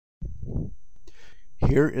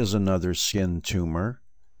Here is another skin tumor.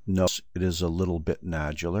 Notice it is a little bit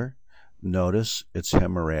nodular. Notice it's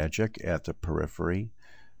hemorrhagic at the periphery.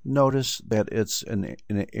 Notice that it's in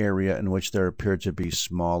an area in which there appear to be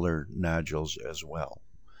smaller nodules as well.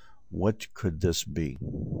 What could this be?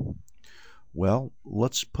 Well,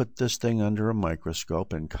 let's put this thing under a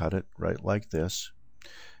microscope and cut it right like this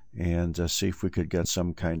and see if we could get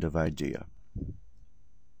some kind of idea.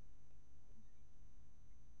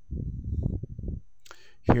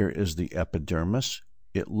 Here is the epidermis.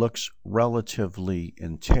 It looks relatively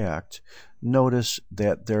intact. Notice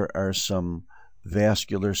that there are some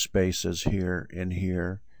vascular spaces here and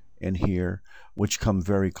here and here which come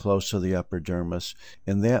very close to the epidermis,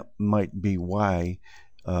 and that might be why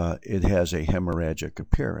it has a hemorrhagic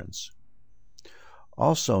appearance.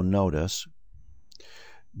 Also notice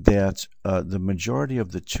that the majority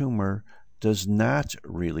of the tumor does not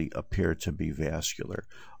really appear to be vascular,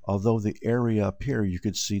 although the area up here you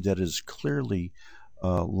could see that is clearly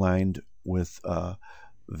lined with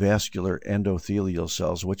vascular endothelial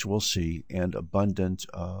cells, which we'll see, and abundant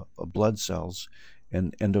blood cells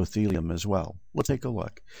and endothelium as well. Let's take a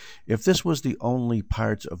look. If this was the only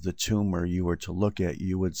part of the tumor you were to look at,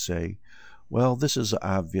 you would say, well, this is an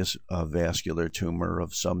obvious vascular tumor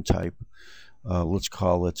of some type. Let's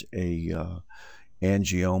call it a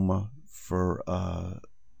angioma for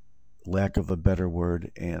lack of a better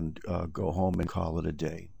word, and go home and call it a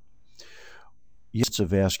day. Yes, it's a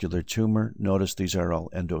vascular tumor. Notice these are all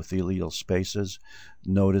endothelial spaces.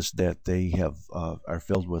 Notice that they are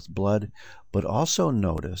filled with blood, but also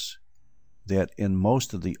notice that in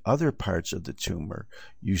most of the other parts of the tumor,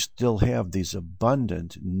 you still have these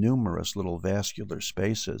abundant, numerous little vascular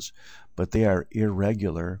spaces, but they are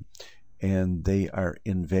irregular and they are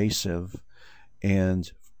invasive.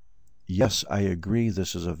 And yes, I agree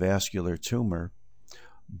this is a vascular tumor,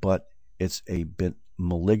 but it's a bit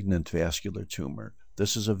malignant vascular tumor.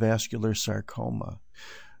 This is a vascular sarcoma.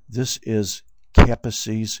 This is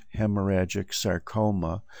Kaposi's hemorrhagic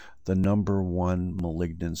sarcoma, the #1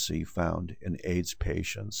 malignancy found in AIDS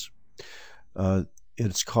patients.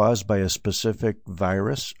 It's caused by a specific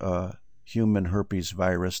virus, human herpes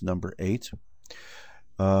virus number 8.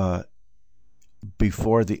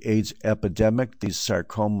 Before the AIDS epidemic, these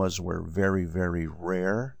sarcomas were very, very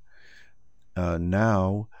rare.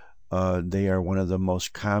 Now, they are one of the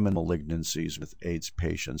most common malignancies with AIDS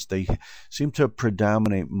patients. They seem to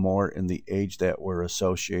predominate more in the age that were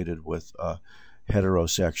associated with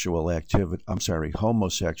homosexual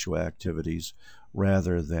activities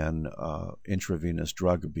rather than intravenous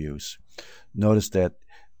drug abuse. Notice that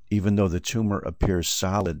even though the tumor appears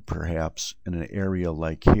solid, perhaps, in an area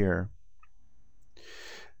like here,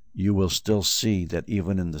 you will still see that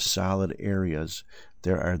even in the solid areas,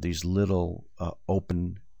 there are these little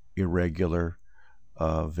open, irregular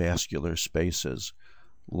vascular spaces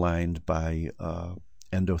lined by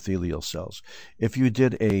endothelial cells. If you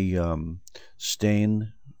did a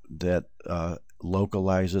stain that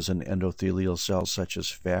localizes an endothelial cell such as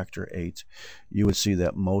factor VIII, you would see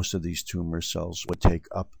that most of these tumor cells would take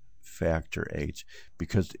up factor VIII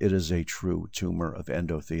because it is a true tumor of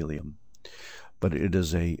endothelium. But it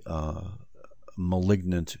is a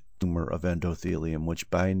malignant tumor of endothelium, which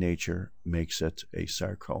by nature makes it a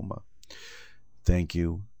sarcoma. Thank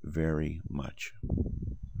you very much.